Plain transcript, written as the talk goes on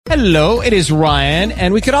Hello, it is Ryan,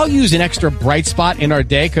 and we could all use an extra bright spot in our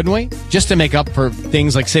day, couldn't we? Just to make up for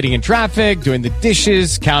things like sitting in traffic, doing the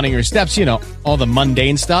dishes, counting your steps, you know, all the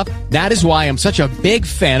mundane stuff. That is why I'm such a big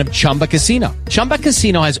fan of Chumba Casino. Chumba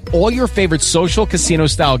Casino has all your favorite social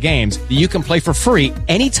casino-style games that you can play for free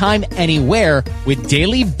anytime, anywhere with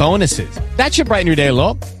daily bonuses. That should brighten your day a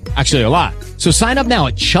little. Actually, a lot. So sign up now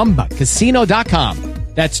at ChumbaCasino.com.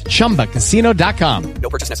 That's ChumbaCasino.com. No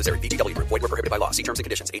purchase necessary. VGW Group. Void where prohibited by law. See terms and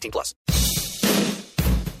conditions. 18 plus.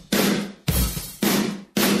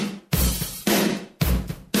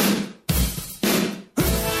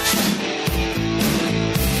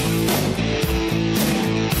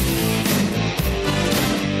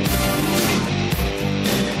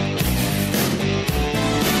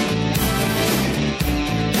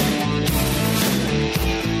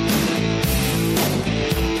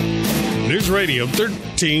 News Radio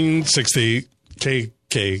 1360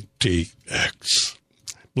 KKTX.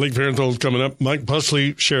 Blake Farenthold coming up. Mike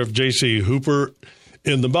Pusley, Sheriff J.C. Hooper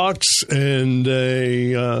in the box, and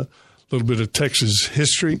a little bit of Texas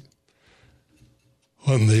history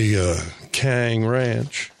on the King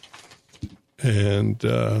Ranch, and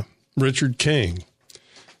Richard King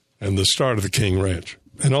and the start of the King Ranch,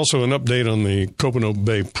 and also an update on the Copano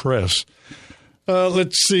Bay Press.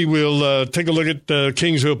 Let's see. We'll take a look at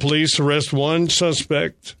Kingsville police arrest one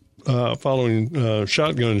suspect following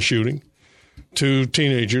shotgun shooting. 2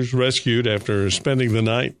 teenagers rescued after spending the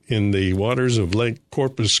night in the waters of Lake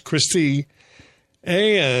Corpus Christi.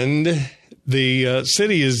 And the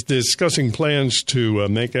city is discussing plans to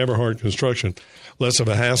make Everhart construction less of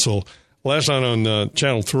a hassle. Last night on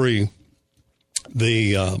Channel 3,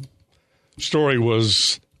 the story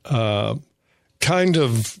was kind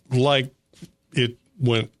of like it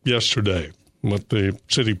went yesterday, what the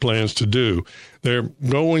city plans to do. They're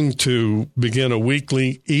going to begin a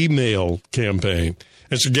weekly email campaign.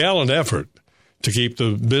 It's a gallant effort to keep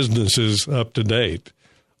the businesses up to date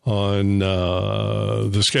on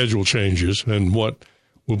the schedule changes and what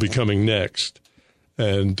will be coming next.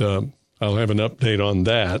 And I'll have an update on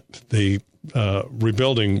that. The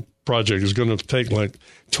rebuilding project is going to take like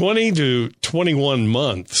 20 to 21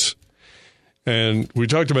 months. And we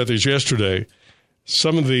talked about this yesterday.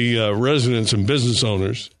 Some of the residents and business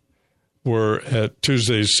owners were at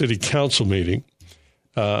Tuesday's city council meeting,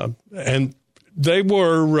 and they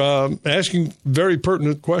were asking very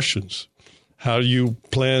pertinent questions. How do you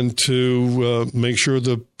plan to make sure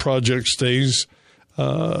the project stays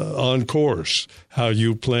on course? How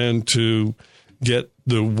you plan to get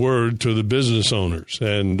the word to the business owners?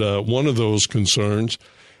 And one of those concerns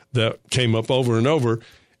that came up over and over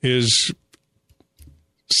is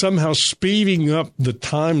somehow speeding up the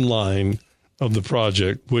timeline of the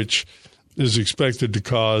project, which is expected to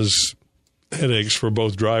cause headaches for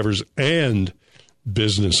both drivers and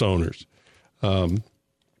business owners.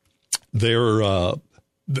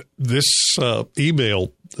 This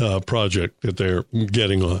email project that they're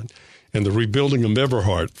getting on and the rebuilding of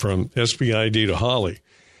Everhart from SPID to Holly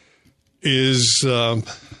is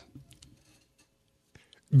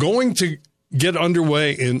going to get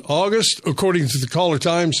underway in August, according to the Caller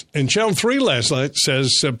Times. And Channel 3 last night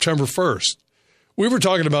says September 1st. We were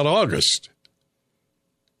talking about August.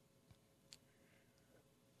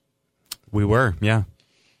 We were, yeah.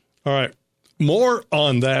 All right. More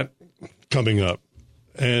on that coming up.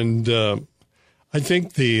 And I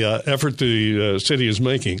think the effort the city is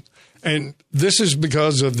making, and this is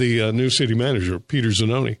because of the new city manager, Peter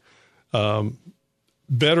Zanoni,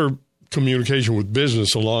 better communication with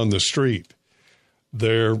business along the street.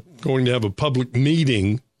 They're going to have a public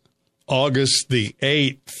meeting August the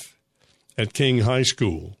 8th at King High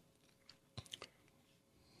School.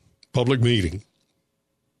 Public meeting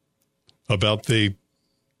about the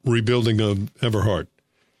rebuilding of Everhart.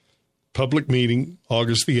 Public meeting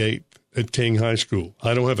August the 8th at King High School.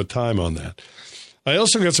 I don't have a time on that. I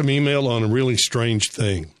also got some email on a really strange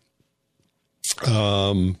thing.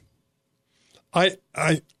 I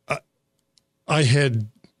had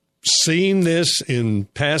seen this in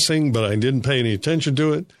passing, but I didn't pay any attention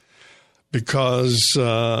to it because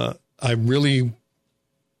I really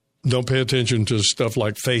don't pay attention to stuff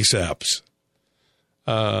like face apps.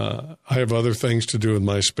 I have other things to do in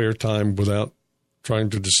my spare time without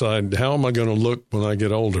trying to decide how am I going to look when I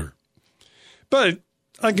get older. But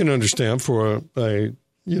I can understand for a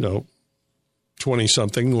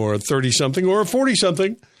 20-something or a 30-something or a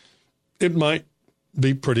 40-something, it might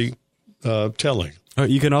be pretty telling.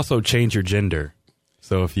 You can also change your gender.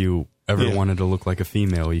 So if you ever wanted to look like a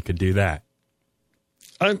female, you could do that.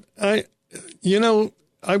 I'm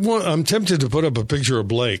tempted to put up a picture of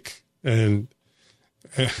Blake and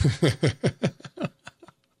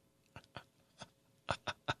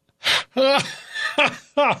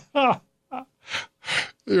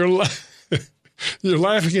You're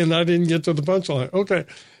laughing and I didn't get to the punchline. Okay.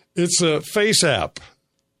 It's a Face app.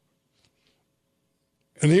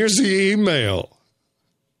 And here's the email.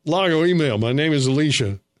 Lago email. My name is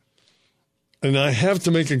Alicia. And I have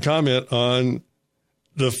to make a comment on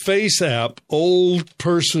the Face app old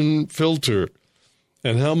person filter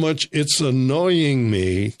and how much it's annoying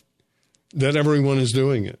me that everyone is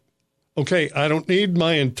doing it. Okay, I don't need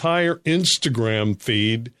my entire Instagram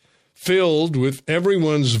feed filled with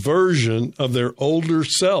everyone's version of their older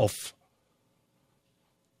self.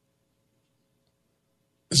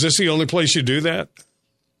 Is this the only place you do that?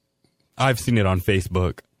 I've seen it on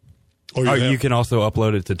Facebook. Or you can also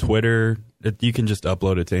upload it to Twitter. You can just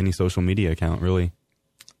upload it to any social media account, really.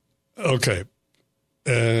 Okay.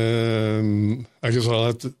 I guess I'll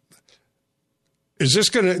have to. Is this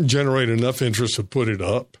going to generate enough interest to put it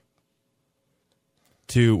up?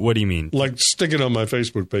 To what do you mean? Like stick it on my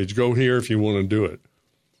Facebook page. Go here if you want to do it.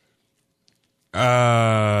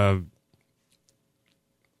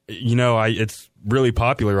 It's really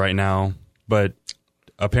popular right now, but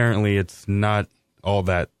apparently it's not all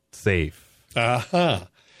that safe. Aha.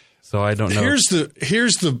 So I don't know. Here's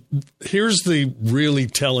the really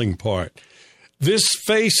telling part. This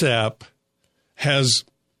Face app has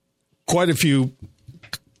quite a few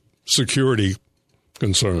security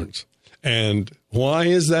concerns. And why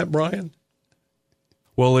is that, Brian?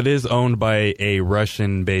 Well, it is owned by a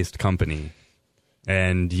Russian-based company,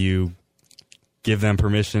 and you give them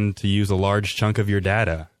permission to use a large chunk of your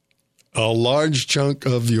data. A large chunk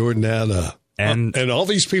of your data. And all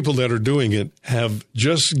these people that are doing it have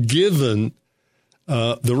just given,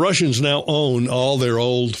 the Russians now own all their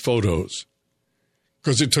old photos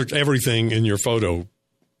because it took everything in your photo.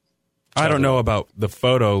 I don't know about the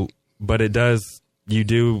photo, but it does. You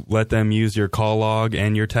do let them use your call log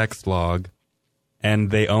and your text log,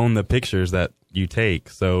 and they own the pictures that you take.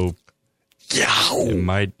 So it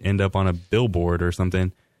might end up on a billboard or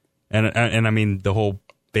something. And I mean, the whole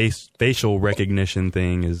facial recognition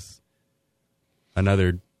thing is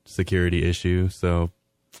another security issue. So,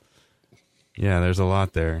 yeah, there's a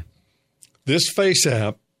lot there. This Face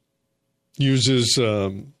app uses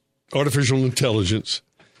artificial intelligence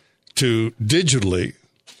to digitally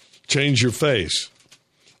change your face.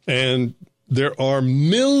 And there are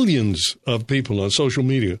millions of people on social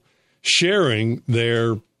media sharing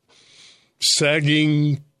their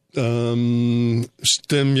sagging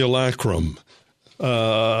stimulacrum,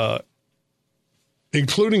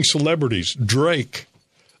 including celebrities, Drake,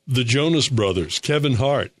 the Jonas Brothers, Kevin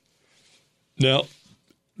Hart. Now,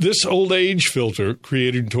 this old age filter,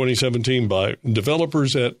 created in 2017 by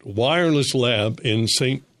developers at Wireless Lab in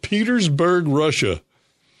St. Petersburg, Russia,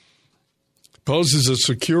 poses a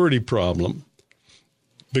security problem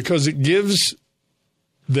because it gives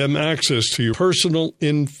them access to your personal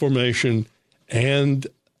information and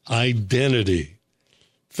identity.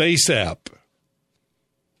 Face app.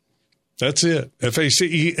 That's it.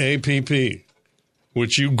 FACEAPP,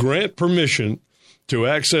 which you grant permission to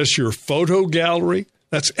access your photo gallery.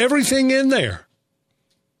 That's everything in there.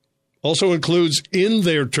 Also includes in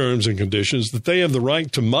their terms and conditions that they have the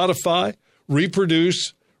right to modify,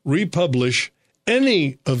 reproduce, republish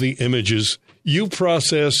any of the images you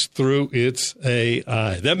process through its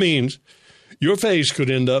AI. That means your face could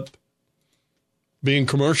end up being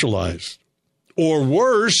commercialized. Or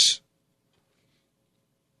worse,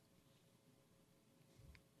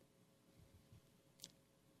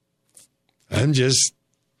 I'm just,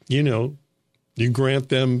 you grant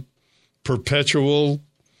them perpetual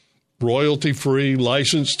royalty-free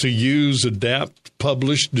license to use, adapt,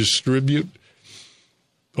 publish, distribute.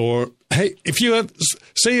 Or, hey,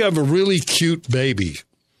 say you have a really cute baby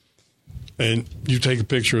and you take a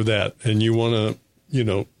picture of that and you want to,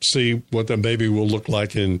 see what that baby will look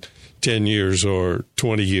like in 10 years or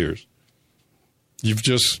 20 years. You've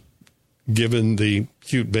just given the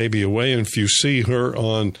cute baby away. And if you see her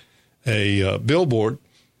on a billboard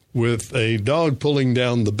with a dog pulling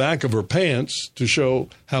down the back of her pants to show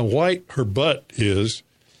how white her butt is,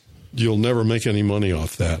 you'll never make any money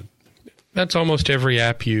off that. That's almost every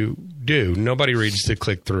app you do. Nobody reads the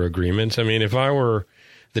click-through agreements. I mean, if I were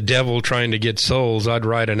the devil trying to get souls, I'd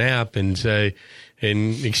write an app and say,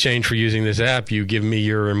 in exchange for using this app, you give me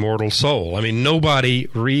your immortal soul. I mean, nobody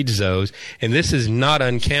reads those, and this is not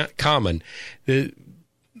uncommon. It's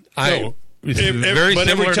very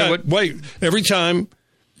similar to what... Wait, every time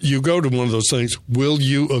you go to one of those things, will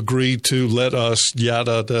you agree to let us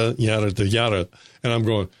yada, yada, yada? And I'm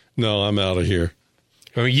going, no, I'm out of here.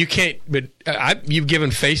 I mean, you can't, but you've given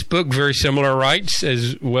Facebook very similar rights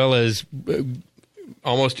as well as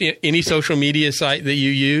almost any social media site that you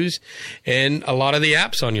use and a lot of the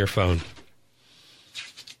apps on your phone.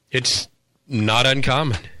 It's not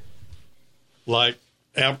uncommon. Like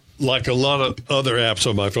a lot of other apps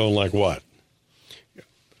on my phone, like what?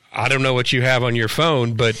 I don't know what you have on your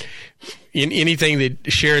phone, but in anything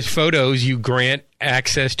that shares photos, you grant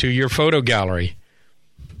access to your photo gallery.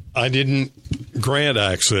 I didn't grant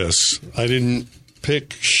access. I didn't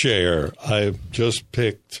pick share. I just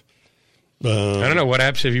picked. I don't know, what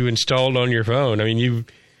apps have you installed on your phone? I mean,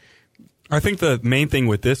 I think the main thing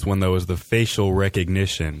with this one, though, is the facial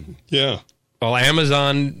recognition. Yeah. Well,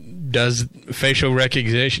 Amazon does facial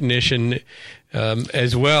recognition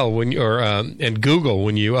as well. And Google,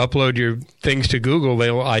 when you upload your things to Google,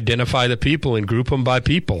 they'll identify the people and group them by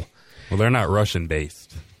people. Well, they're not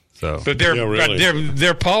Russian-based, so. But really.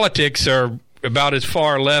 their politics are about as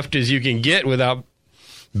far left as you can get without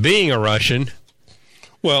being a Russian.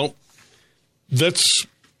 Well, that's,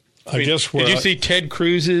 I guess, where did you see Ted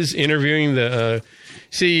Cruz's interviewing the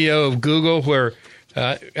CEO of Google, where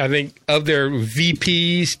I think of their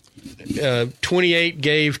VPs, 28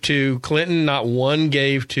 gave to Clinton, not one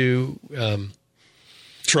gave to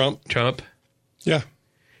Trump. Yeah.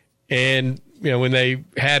 And when they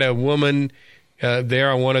had a woman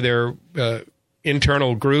there on one of their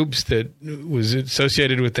internal groups that was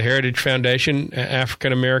associated with the Heritage Foundation,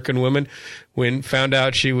 African American woman, when found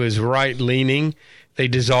out she was right leaning, they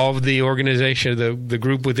dissolved the organization, the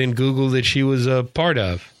group within Google that she was a part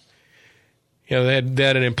of. They had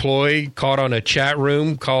an employee caught on a chat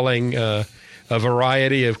room calling a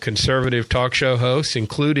variety of conservative talk show hosts,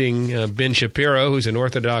 including Ben Shapiro, who's an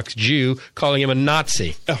Orthodox Jew, calling him a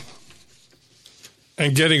Nazi. Yeah.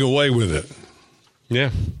 And getting away with it. Yeah.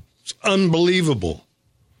 It's unbelievable.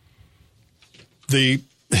 The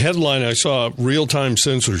headline I saw, Real-Time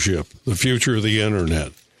Censorship, the Future of the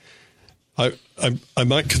Internet. I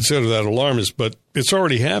might consider that alarmist, but it's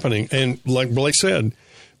already happening. And like Blake said,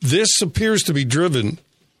 this appears to be driven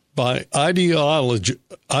by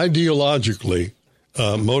ideologically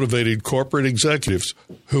motivated corporate executives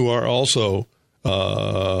who are also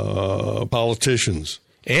politicians.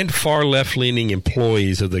 And far left-leaning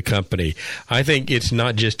employees of the company. I think it's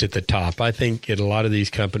not just at the top. I think at a lot of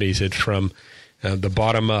these companies it's from the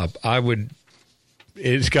bottom up.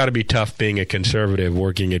 It's got to be tough being a conservative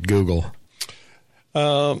working at Google.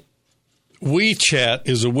 WeChat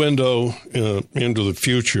is a window into the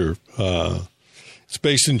future. It's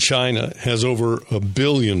based in China, has over 1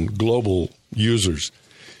 billion global users.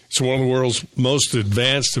 It's one of the world's most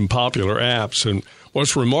advanced and popular apps. And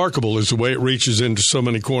what's remarkable is the way it reaches into so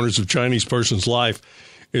many corners of Chinese person's life.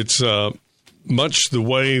 It's much the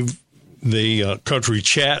way the country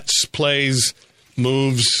chats, plays,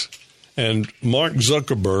 moves. And Mark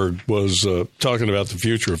Zuckerberg was talking about the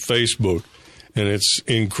future of Facebook. And it's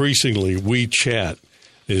increasingly WeChat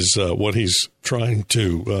is what he's trying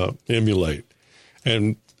to emulate.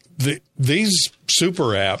 And these super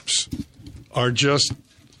apps are just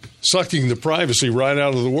sucking the privacy right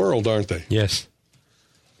out of the world, aren't they? Yes.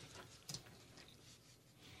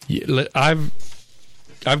 I've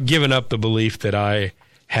given up the belief that I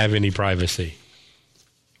have any privacy.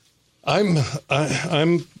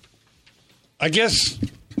 I guess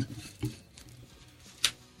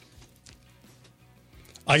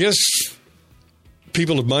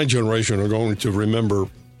people of my generation are going to remember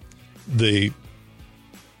the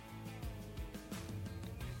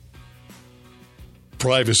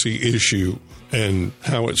privacy issue and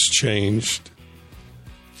how it's changed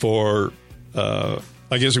for,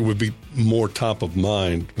 I guess it would be more top of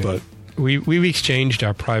mind, but we've exchanged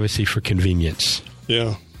our privacy for convenience.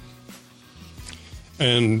 Yeah.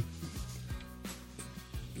 And,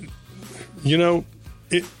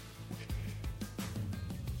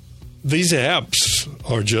 these apps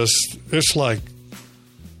are just, it's like,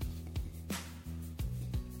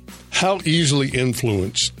 how easily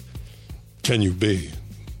influenced can you be?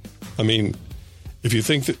 I mean, if you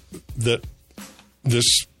think that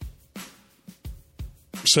this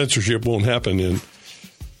censorship won't happen in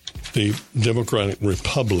the Democratic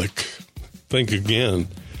Republic, think again.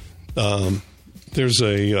 There's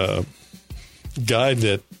a guy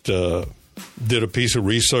that did a piece of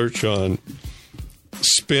research on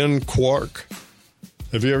spin quark.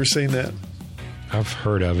 Have you ever seen that? I've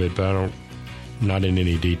heard of it, but not in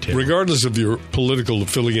any detail. Regardless of your political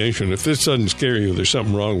affiliation, if this doesn't scare you, there's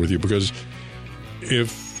something wrong with you, because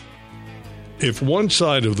if one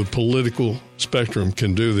side of the political spectrum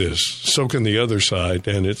can do this, so can the other side,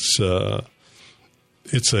 and it's a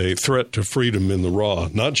threat to freedom in the raw,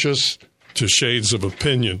 not just to shades of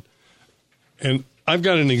opinion. And I've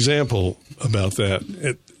got an example about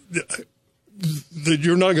that. that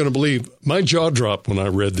you're not going to believe. My jaw dropped when I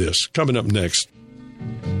read this. Coming up next.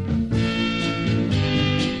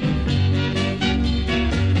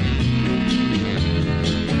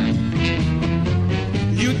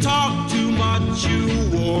 You talk too much, you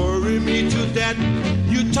worry me to death.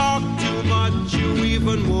 You talk too much, you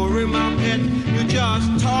even worry my pet. You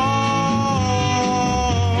just talk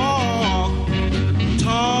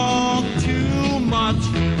too much.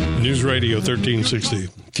 News Radio 1360,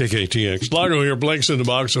 KKTX. Largo here, Blake's in the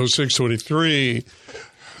Box, 0623.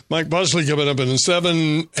 Mike Busley coming up in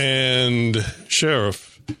 7, and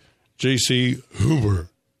Sheriff J.C. Hooper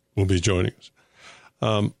will be joining us.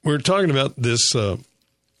 We're talking about this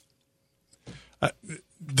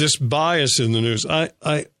this bias in the news.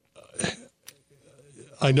 I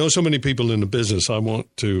know so many people in the business. I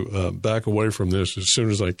want to back away from this as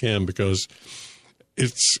soon as I can, because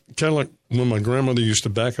it's kind of like when my grandmother used to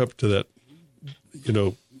back up to that,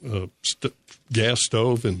 gas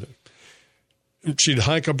stove, and she'd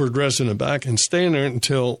hike up her dress in the back and stand there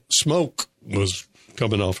until smoke was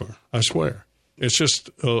coming off her. I swear. It's just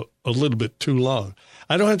a little bit too long.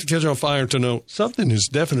 I don't have to catch on fire to know something is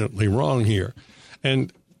definitely wrong here.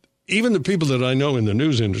 And even the people that I know in the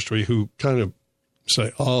news industry who kind of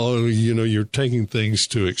say, oh, you're taking things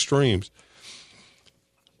to extremes.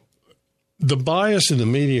 The bias in the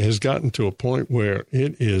media has gotten to a point where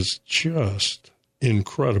it is just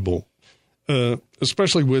incredible,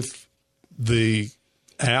 especially with the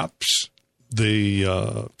apps,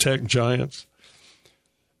 the tech giants.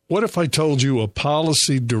 What if I told you a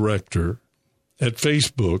policy director at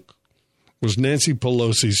Facebook was Nancy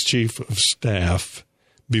Pelosi's chief of staff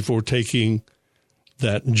before taking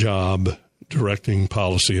that job directing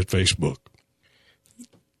policy at Facebook?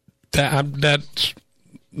 That's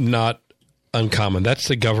not uncommon. That's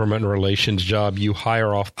the government relations job. You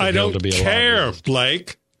hire off the hill to be a lobbyist. I don't care,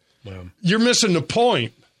 Blake. Well, you're missing the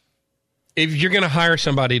point. If you're going to hire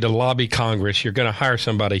somebody to lobby Congress, you're going to hire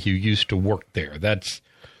somebody who used to work there. That's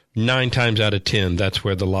 9 times out of 10. That's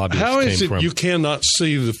where the lobbyists came from. How is it you cannot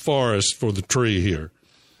see the forest for the tree here?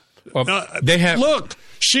 Well, they have. Look,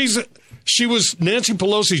 she was Nancy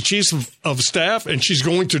Pelosi's chief of staff, and she's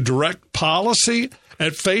going to direct policy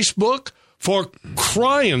at Facebook. For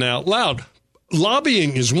crying out loud.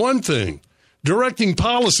 Lobbying is one thing. Directing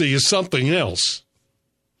policy is something else.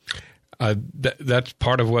 That's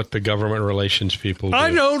part of what the government relations people do.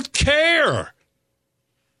 I don't care.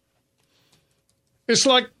 It's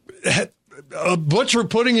like a butcher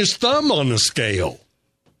putting his thumb on the scale.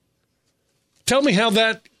 Tell me how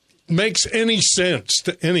that makes any sense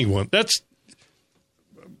to anyone. That's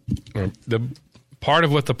the part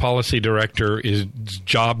of what the policy director is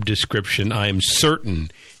job description, I am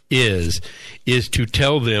certain, is to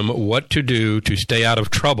tell them what to do to stay out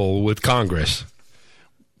of trouble with Congress.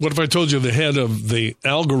 What if I told you the head of the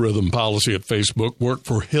algorithm policy at Facebook worked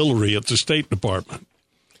for Hillary at the State Department?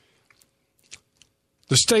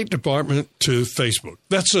 The State Department to Facebook.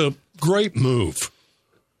 That's a great move.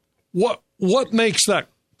 What makes that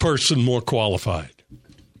person more qualified?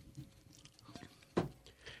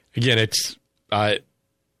 Again, I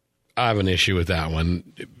have an issue with that one.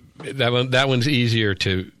 That one's easier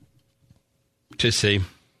to see.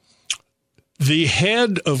 The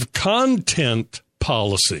head of content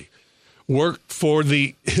policy worked for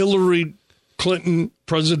the Hillary Clinton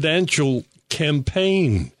presidential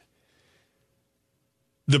campaign.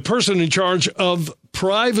 The person in charge of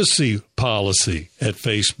privacy policy at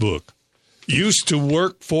Facebook used to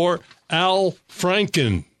work for Al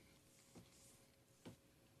Franken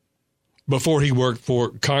before he worked for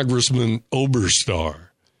Congressman Oberstar.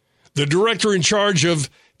 The director in charge of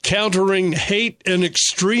countering hate and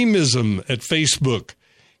extremism at Facebook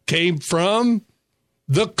came from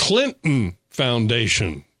the Clinton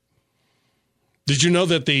Foundation. Did you know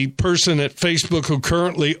that the person at Facebook who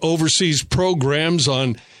currently oversees programs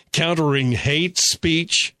on countering hate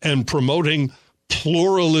speech and promoting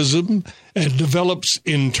pluralism and develops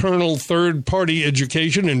internal third-party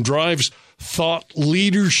education and drives thought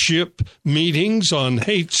leadership meetings on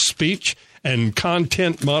hate speech and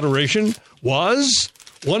content moderation was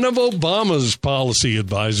one of Obama's policy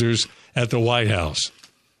advisors at the White House?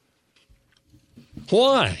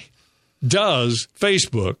 Why does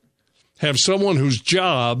Facebook have someone whose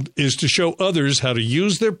job is to show others how to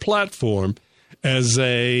use their platform as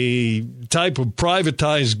a type of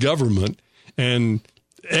privatized government and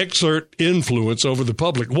exert influence over the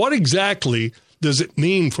public? What exactly does it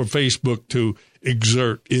mean for Facebook to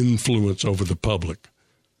exert influence over the public?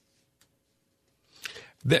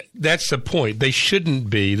 That's the point. They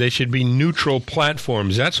shouldn't be. They should be neutral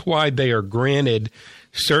platforms. That's why they are granted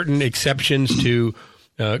certain exceptions to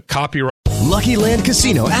copyright. Lucky Land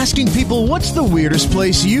Casino, asking people, what's the weirdest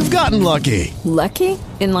place you've gotten lucky? Lucky?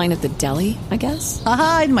 In line at the deli, I guess?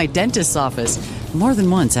 Aha, in my dentist's office. More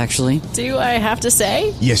than once, actually. Do I have to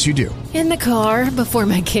say? Yes, you do. In the car before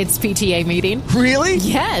my kids' PTA meeting. Really?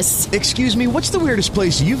 Yes. Excuse me, what's the weirdest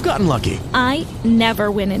place you've gotten lucky? I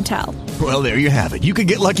never win and tell. Well, there you have it. You can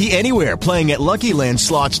get lucky anywhere, playing at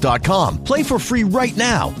LuckyLandSlots.com. Play for free right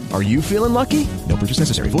now. Are you feeling lucky? No purchase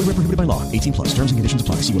necessary. Void where prohibited by law. 18 plus. Terms and conditions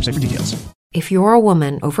apply. See website for details. If you're a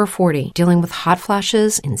woman over 40 dealing with hot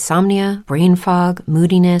flashes, insomnia, brain fog,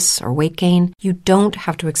 moodiness, or weight gain, you don't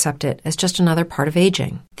have to accept it as just another part of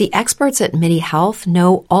aging. The experts at MIDI Health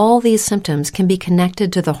know all these symptoms can be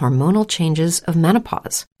connected to the hormonal changes of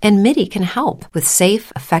menopause. And MIDI can help with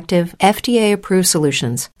safe, effective, FDA-approved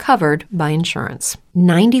solutions covered by insurance.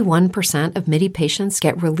 91% of MIDI patients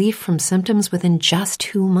get relief from symptoms within just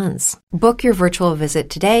 2 months. Book your virtual visit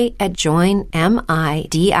today at joinmidi.com.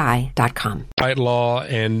 Right law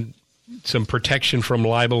and some protection from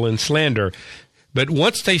libel and slander. But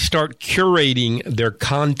once they start curating their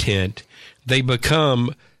content, they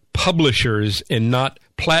become publishers and not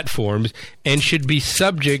platforms, and should be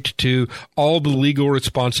subject to all the legal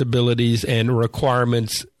responsibilities and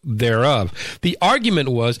requirements thereof. The argument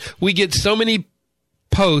was, we get so many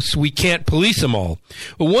posts, we can't police them all.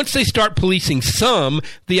 But once they start policing some,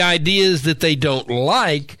 the ideas that they don't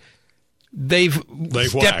like, they've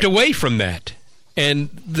stepped away from that. And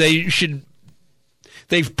they've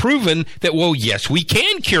proven that, well, yes, we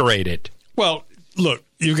can curate it. Well, look,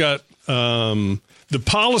 you got the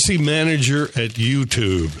policy manager at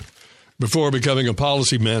YouTube, before becoming a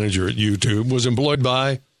policy manager at YouTube, was employed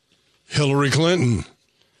by Hillary Clinton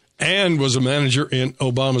and was a manager in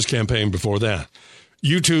Obama's campaign before that.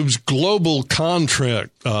 YouTube's global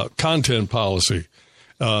content policy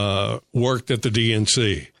worked at the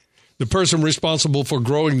DNC. The person responsible for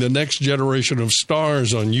growing the next generation of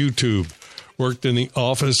stars on YouTube worked in the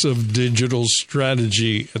Office of Digital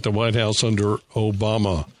Strategy at the White House under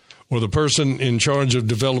Obama. Or the person in charge of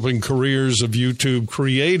developing careers of YouTube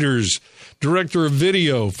creators, director of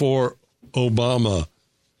video for Obama.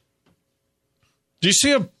 Do you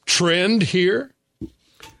see a trend here?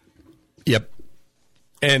 Yep.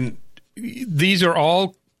 And these are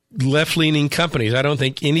all left-leaning companies. I don't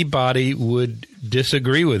think anybody would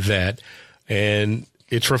disagree with that. And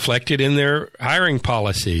it's reflected in their hiring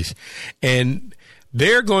policies. And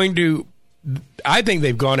they're going to, I think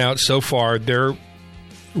they've gone out so far, they're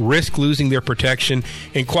risk losing their protection.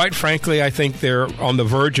 And quite frankly, I think they're on the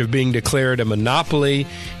verge of being declared a monopoly,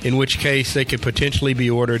 in which case they could potentially be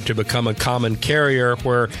ordered to become a common carrier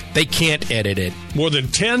where they can't edit it. More than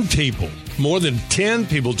 10 people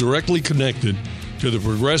directly connected to the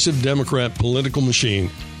progressive Democrat political machine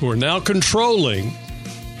who are now controlling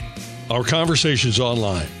our conversations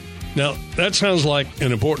online. Now, that sounds like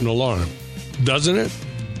an important alarm, doesn't it?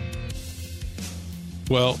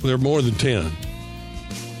 Well, there are more than 10.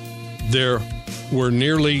 There were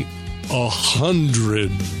nearly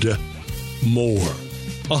 100 more.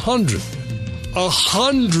 100.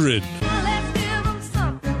 100.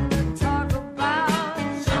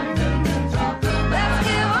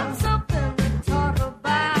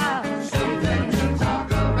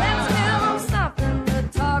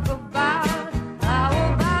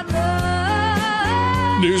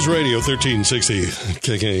 News Radio 1360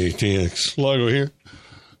 KKTX. Lago here.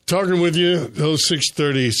 Talking with you,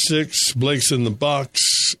 0636, Blake's in the Box,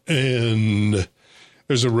 and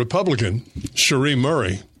there's a Republican, Cherie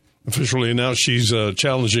Murray, officially announced she's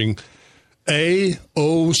challenging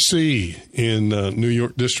AOC in New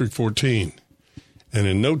York District 14. And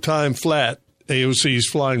in no time flat, AOC's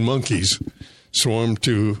flying monkeys swarmed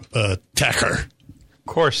to attack her. Of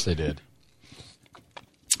course they did.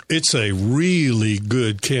 It's a really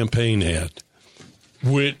good campaign ad,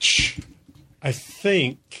 which I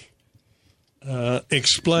think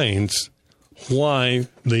explains why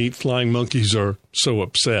the flying monkeys are so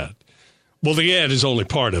upset. Well, the ad is only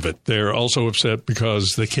part of it. They're also upset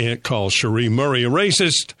because they can't call Cherie Murray a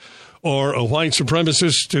racist or a white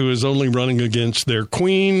supremacist who is only running against their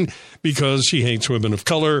queen because she hates women of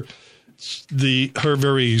color. Her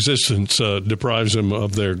very existence deprives them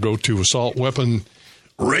of their go-to assault weapon,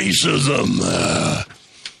 racism.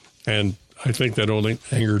 And I think that only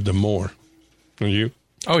angered them more. And you?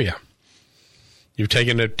 Oh, yeah. You've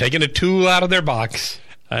taken a tool out of their box.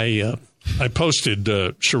 I posted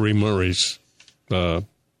Cherie Murray's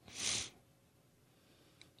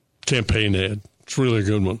campaign ad. It's really a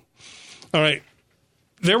good one. All right.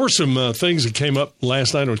 There were some things that came up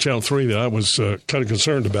last night on Channel 3 that I was kind of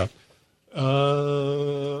concerned about.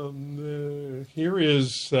 Here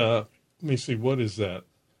is, let me see, what is that?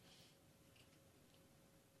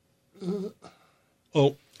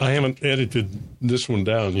 Oh, I haven't edited this one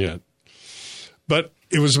down yet. But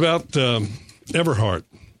it was about Everhart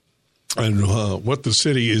and what the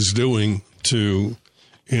city is doing to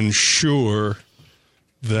ensure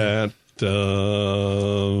that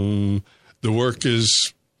the work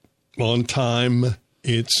is on time,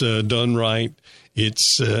 it's done right,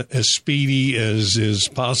 it's as speedy as is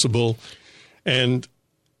possible. And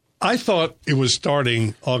I thought it was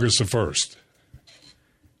starting August the 1st.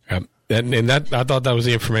 And that I thought that was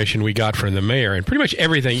the information we got from the mayor, and pretty much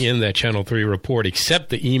everything in that Channel 3 report, except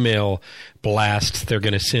the email blasts they're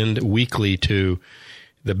going to send weekly to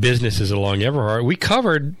the businesses along Everhart. We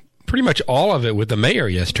covered pretty much all of it with the mayor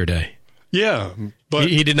yesterday. Yeah, but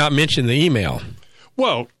he did not mention the email.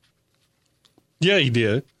 Well, yeah, he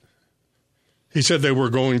did. He said they were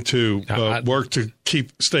going to work to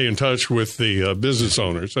stay in touch with the business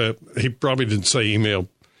owners. He probably didn't say email.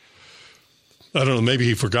 I don't know, maybe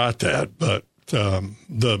he forgot that, but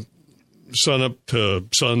the sun up to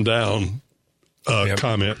sundown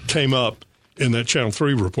comment came up in that Channel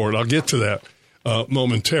 3 report. I'll get to that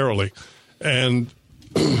momentarily. And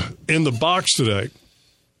in the box today,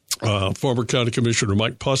 former County Commissioner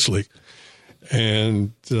Mike Pusley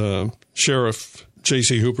and Sheriff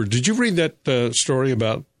J.C. Hooper. Did you read that story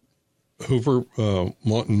about Hooper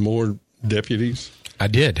wanting more deputies? I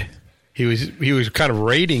did. He was kind of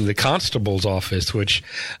raiding the constable's office, which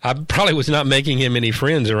I probably was not making him any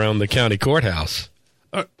friends around the county courthouse.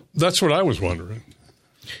 That's what I was wondering.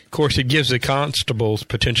 Of course, it gives the constables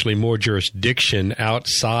potentially more jurisdiction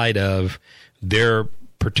outside of their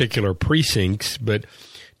particular precincts, but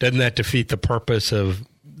doesn't that defeat the purpose of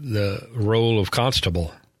the role of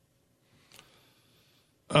constable?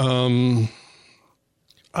 I'll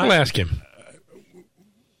ask him.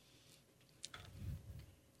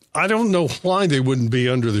 I don't know why they wouldn't be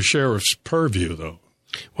under the sheriff's purview, though.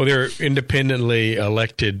 Well, they're independently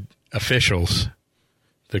elected officials,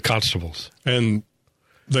 the constables. And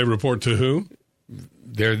they report to who?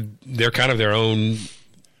 They're kind of their own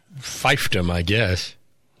fiefdom, I guess.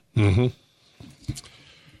 Mm-hmm.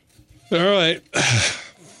 All right.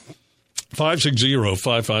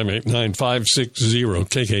 560-5589-560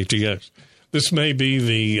 KKTX. This may be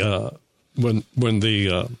the when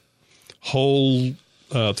the whole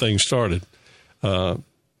thing started.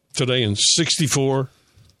 Today in 64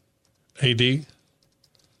 AD, the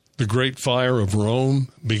Great Fire of Rome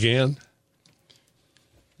began,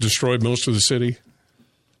 destroyed most of the city.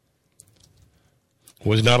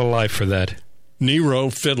 Was not alive for that. Nero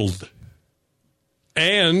fiddled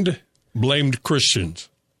and blamed Christians.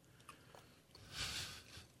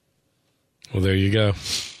 Well, there you go.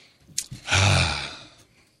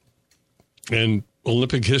 And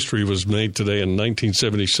Olympic history was made today in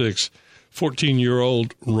 1976.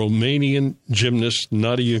 14-year-old Romanian gymnast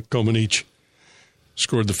Nadia Comaneci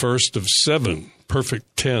scored the first of 7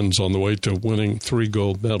 perfect 10s on the way to winning 3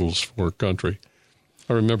 gold medals for her country.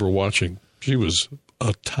 I remember watching. She was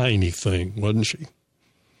a tiny thing, wasn't she?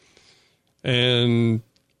 And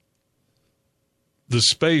the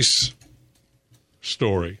space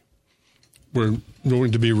story, we're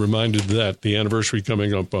going to be reminded of that, the anniversary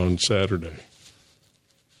coming up on Saturday.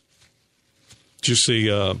 Did you see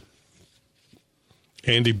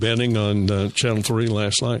Andy Benning on Channel 3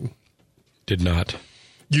 last night? Did not.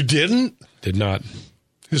 You didn't? Did not.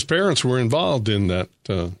 His parents were involved in that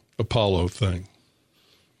Apollo thing.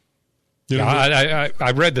 You know,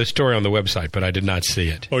 I read the story on the website, but I did not see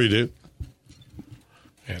it. Oh, you did?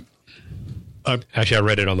 Yeah. Actually, I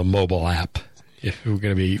read it on the mobile app, if we're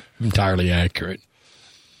going to be entirely accurate.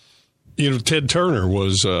 You know, Ted Turner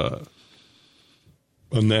was a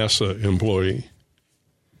NASA employee.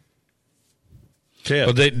 Ted.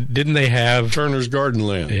 Well, didn't they have Turner's Garden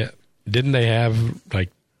Land? Yeah. Didn't they have,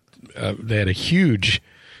 like, they had a huge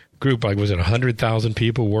group, like, was it 100,000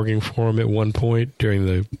 people working for him at one point during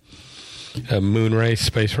the moon race,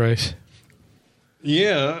 space race?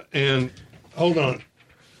 Yeah, and hold on. Did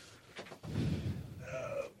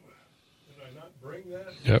I not bring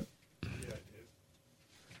that? Yep. Yeah, I did.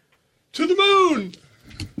 To the moon!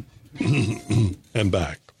 And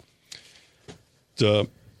back. It's a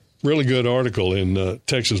really good article in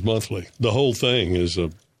Texas Monthly. The whole thing is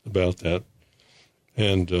about that.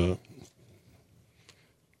 And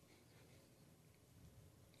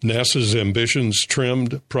NASA's ambitions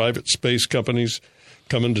trimmed, private space companies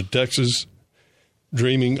coming to Texas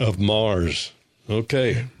dreaming of Mars.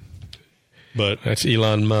 Okay. But that's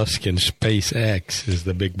Elon Musk, and SpaceX is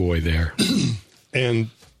the big boy there. And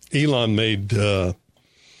Elon made, what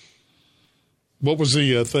was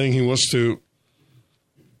the thing he wants to,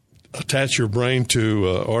 attach your brain to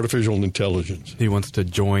artificial intelligence. He wants to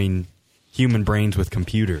join human brains with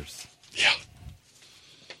computers. Yeah.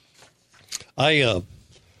 I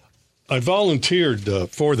volunteered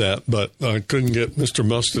for that, but I couldn't get Mr.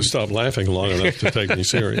 Musk to stop laughing long enough to take me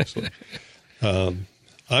seriously. I'm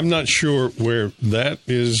not sure where that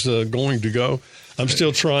is going to go. I'm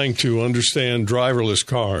still trying to understand driverless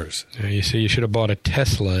cars. You see, you should have bought a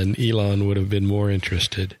Tesla, and Elon would have been more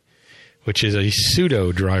interested, which is a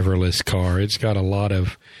pseudo-driverless car. It's got a lot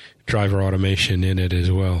of driver automation in it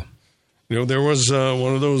as well. You know, there was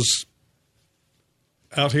one of those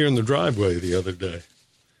out here in the driveway the other day,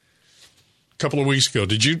 a couple of weeks ago.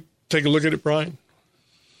 Did you take a look at it, Brian?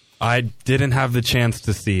 I didn't have the chance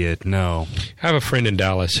to see it, no. I have a friend in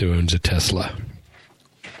Dallas who owns a Tesla.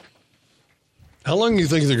 How long do you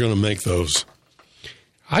think they're going to make those?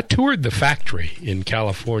 I toured the factory in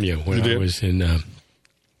California when I was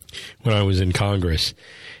in Congress.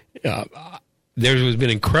 There has been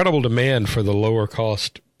incredible demand for the lower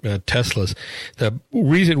cost Teslas. The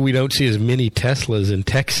reason we don't see as many Teslas in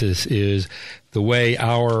Texas is the way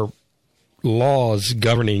our laws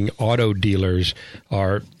governing auto dealers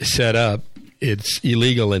are set up. It's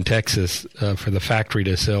illegal in Texas for the factory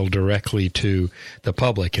to sell directly to the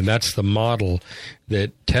public, and that's the model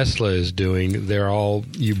that Tesla is doing.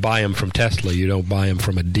 You buy them from Tesla, you don't buy them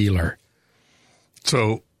from a dealer.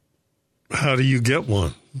 So how do you get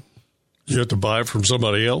one? You have to buy it from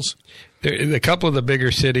somebody else? A couple of the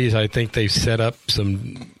bigger cities, I think they've set up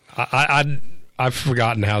some I've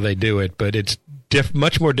forgotten how they do it, but it's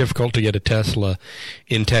much more difficult to get a Tesla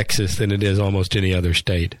in Texas than it is almost any other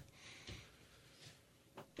state.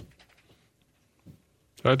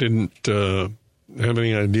 I didn't have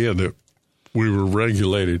any idea that we were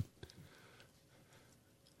regulated.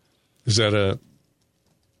 Is that a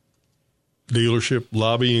dealership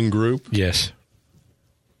lobbying group? Yes.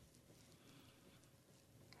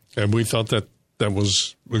 And we thought that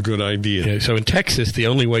was a good idea. Yeah, so in Texas, the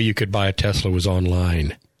only way you could buy a Tesla was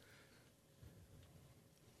online.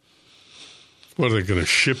 What, are they going to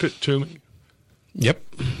ship it to me? Yep.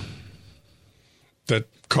 That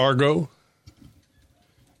cargo?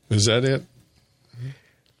 Is that it?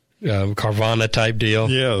 Carvana type deal?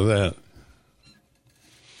 Yeah, that.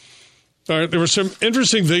 All right, there were some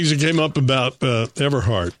interesting things that came up about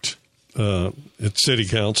Everhart at City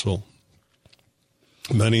Council.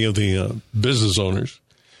 Many of the business owners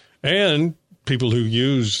and people who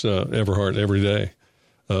use Everhart every day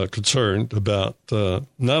concerned about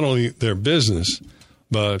not only their business,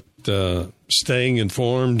 but staying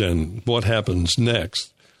informed and what happens next.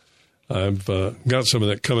 I've got some of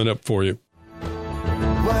that coming up for you.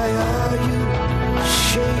 Why are you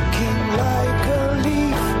shaking like a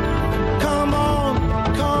leaf? Come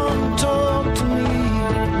on, come talk to me.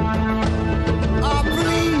 Oh,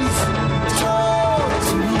 please talk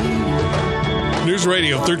to me. News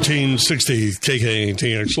Radio 1360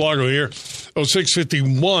 KKTX. Largo here.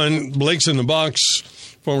 0651. Blake's in the box.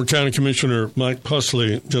 Former County Commissioner Mike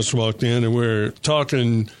Pusley just walked in, and we're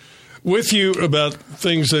talking with you about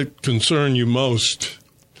things that concern you most.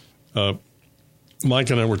 Mike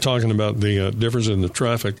and I were talking about the difference in the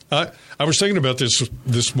traffic. I was thinking about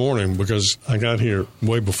this morning because I got here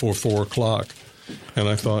way before 4 o'clock, and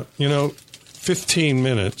I thought, 15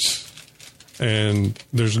 minutes, and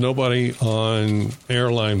there's nobody on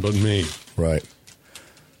airline but me. Right.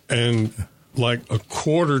 And like a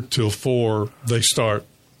quarter till 4, they start.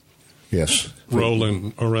 Yes.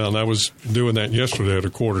 Rolling around. I was doing that yesterday at a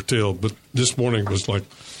quarter till, but this morning was like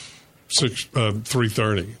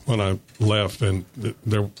 3:30 when I left, and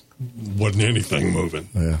there wasn't anything moving.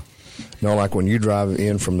 Yeah. No, like when you drive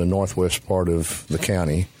in from the northwest part of the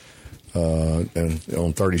county, and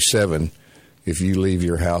on 37, if you leave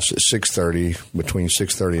your house at 6:30, between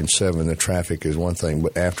 6:30 and 7, the traffic is one thing,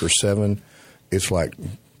 but after 7, it's like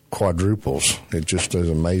quadruples. It just is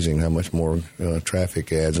amazing how much more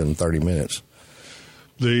traffic adds in 30 minutes.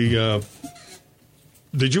 Did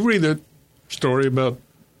you read that story about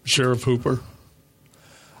Sheriff Hooper?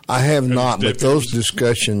 I have not, but those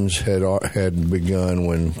discussions had begun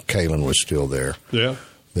when Kalen was still there. Yeah.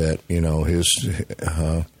 That,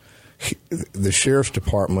 the sheriff's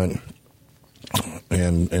department,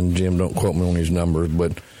 and Jim, don't quote me on these numbers,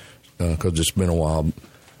 but because it's been a while,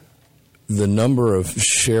 the number of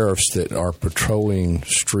sheriffs that are patrolling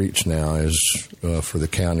streets now is for the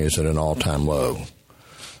county is at an all-time low,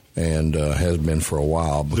 and has been for a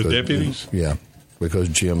while. Because, the deputies? Yeah, because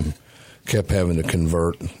Jim kept having to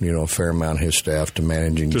convert, a fair amount of his staff to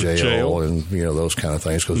managing jail and, those kind of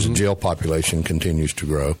things, because the jail population continues to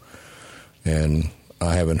grow. And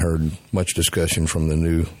I haven't heard much discussion from the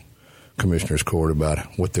new commissioner's court about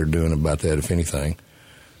what they're doing about that, if anything.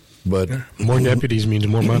 But more deputies means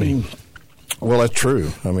more money. Well, that's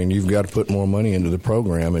true. I mean, you've got to put more money into the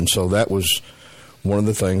program, and so that was one of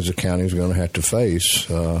the things the county is going to have to face.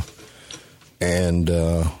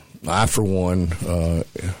 I, for one,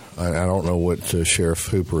 I don't know what Sheriff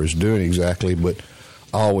Hooper is doing exactly, but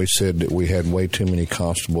I always said that we had way too many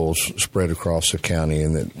constables spread across the county,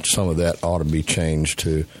 and that some of that ought to be changed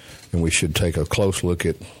too. And we should take a close look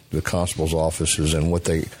at the constables' offices and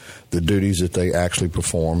the duties that they actually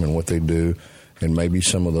perform and what they do, and maybe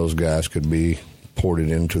some of those guys could be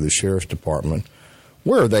ported into the sheriff's department,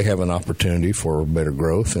 where they have an opportunity for better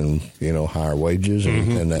growth and higher wages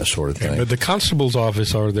and that sort of thing. But the constable's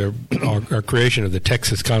office are creation of the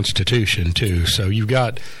Texas Constitution too, so you've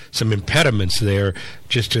got some impediments there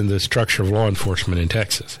just in the structure of law enforcement in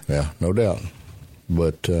Texas. Yeah, no doubt.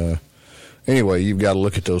 But anyway, you've got to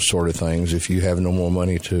look at those sort of things. If you have no more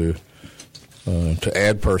money to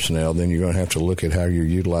add personnel, then you're going to have to look at how you're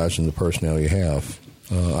utilizing the personnel you have.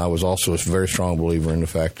 I was also a very strong believer in the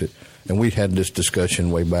fact that, and we had this discussion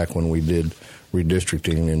way back when we did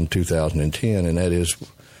redistricting in 2010, and that is,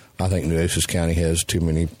 I think Nueces County has too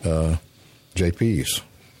many JPs.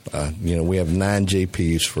 We have 9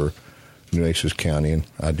 JPs for Nueces County, and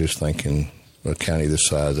I just think in a county this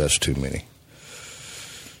size, that's too many.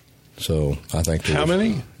 So I think how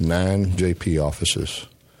many? 9 JP offices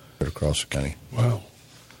across the county. Wow.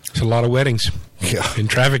 It's a lot of weddings. Yeah. In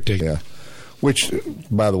traffic tickets. Yeah. Which,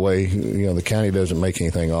 by the way, the county doesn't make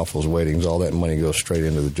anything off those weddings. All that money goes straight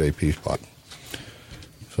into the JP spot.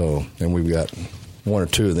 So, and we've got 1 or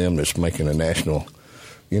 2 of them that's making a national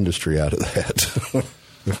industry out of that.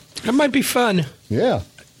 That might be fun. Yeah.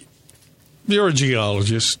 You're a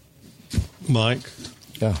geologist, Mike.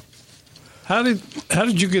 Yeah. How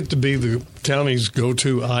did you get to be the county's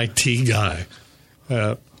go-to IT guy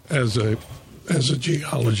as a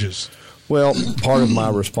geologist? Well, part of my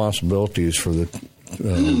responsibilities for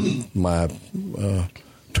my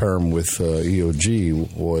term with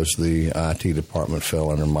EOG was the IT department fell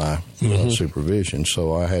under my supervision,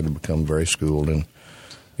 so I had to become very schooled in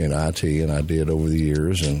IT, and I did over the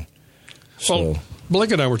years. And so,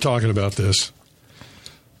 Blake and I were talking about this.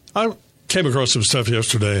 I came across some stuff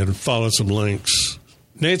yesterday and followed some links.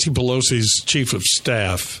 Nancy Pelosi's chief of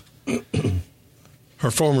staff. Her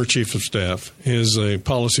former chief of staff is a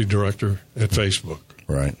policy director at Facebook.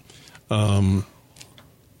 Right. The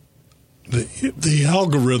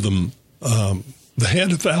algorithm, the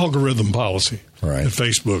head of algorithm policy at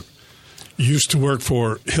Facebook used to work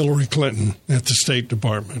for Hillary Clinton at the State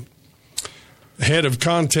Department. The head of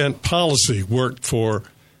content policy worked for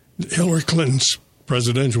Hillary Clinton's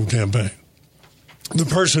presidential campaign. The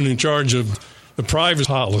person in charge of the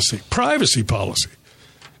privacy policy,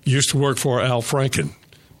 used to work for Al Franken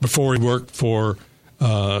before he worked for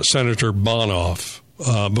Senator Bonoff,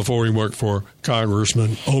 before he worked for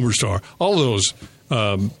Congressman Oberstar. All those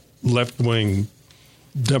left-wing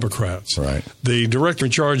Democrats. Right. The director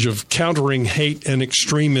in charge of countering hate and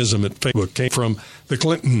extremism at Facebook came from the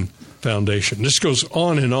Clinton Foundation. This goes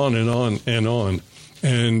on and on and on and on.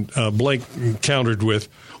 And Blake countered with,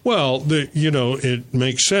 well, it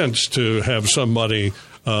makes sense to have somebody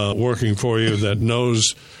working for you that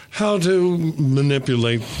knows how to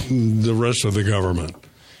manipulate the rest of the government.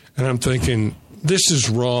 And I'm thinking, this is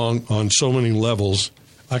wrong on so many levels,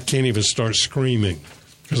 I can't even start screaming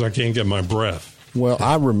because I can't get my breath. Well,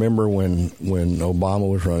 I remember when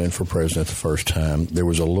Obama was running for president the first time, there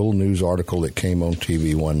was a little news article that came on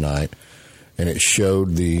TV one night, and it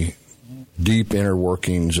showed the deep inner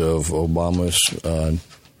workings of Obama's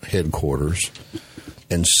headquarters.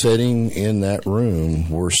 And sitting in that room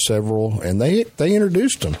were several, and they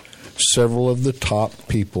introduced them, several of the top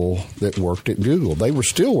people that worked at Google. They were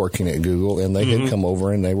still working at Google, and they had come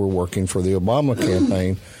over and they were working for the Obama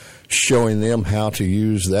campaign, showing them how to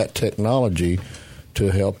use that technology to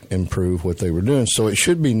help improve what they were doing. So it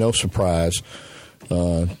should be no surprise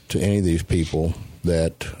to any of these people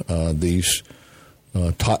that these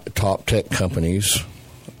top tech companies,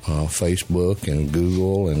 Facebook and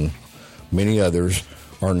Google and many others,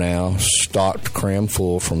 are now stocked, crammed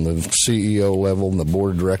full from the CEO level and the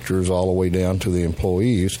board of directors all the way down to the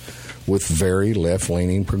employees with very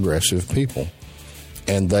left-leaning progressive people.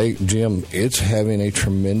 And Jim, it's having a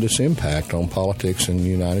tremendous impact on politics in the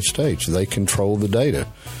United States. They control the data.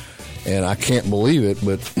 And I can't believe it,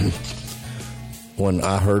 but when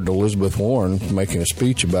I heard Elizabeth Warren making a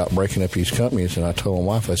speech about breaking up these companies, and I told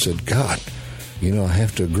my wife, I said, God, I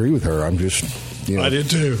have to agree with her. I'm just, I did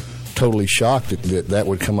too. Totally shocked that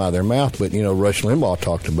would come out of their mouth. But, Rush Limbaugh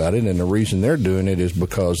talked about it, and the reason they're doing it is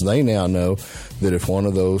because they now know that if one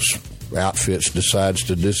of those outfits decides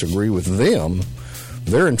to disagree with them,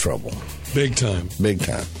 they're in trouble. Big time. Big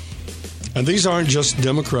time. And these aren't just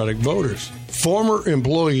Democratic voters. Former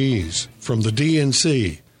employees from the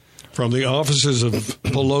DNC, from the offices of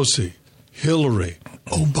Pelosi, Hillary,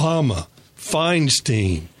 Obama,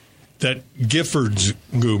 Feinstein, that Giffords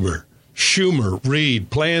goober, Schumer, Reid,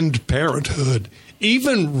 Planned Parenthood,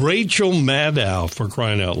 even Rachel Maddow, for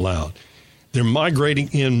crying out loud. They're migrating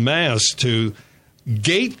en masse to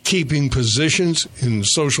gatekeeping positions in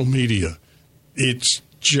social media. It's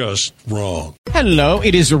just wrong. Hello,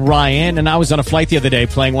 it is Ryan, and I was on a flight the other day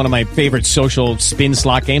playing one of my favorite social spin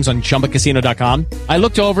slot games on ChumbaCasino.com. I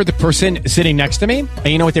looked over at the person sitting next to me, and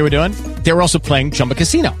you know what they were doing? They were also playing Chumba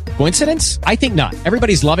Casino. Coincidence? I think not.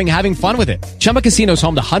 Everybody's loving having fun with it. Chumba Casino is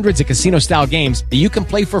home to hundreds of casino-style games that you can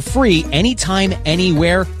play for free anytime,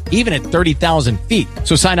 anywhere, even at 30,000 feet.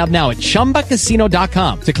 So sign up now at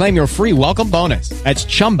ChumbaCasino.com to claim your free welcome bonus. That's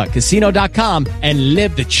ChumbaCasino.com and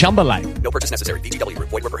live the Chumba life. No purchase necessary. VGW Group.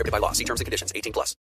 Void where prohibited by law. See terms and conditions. 18+.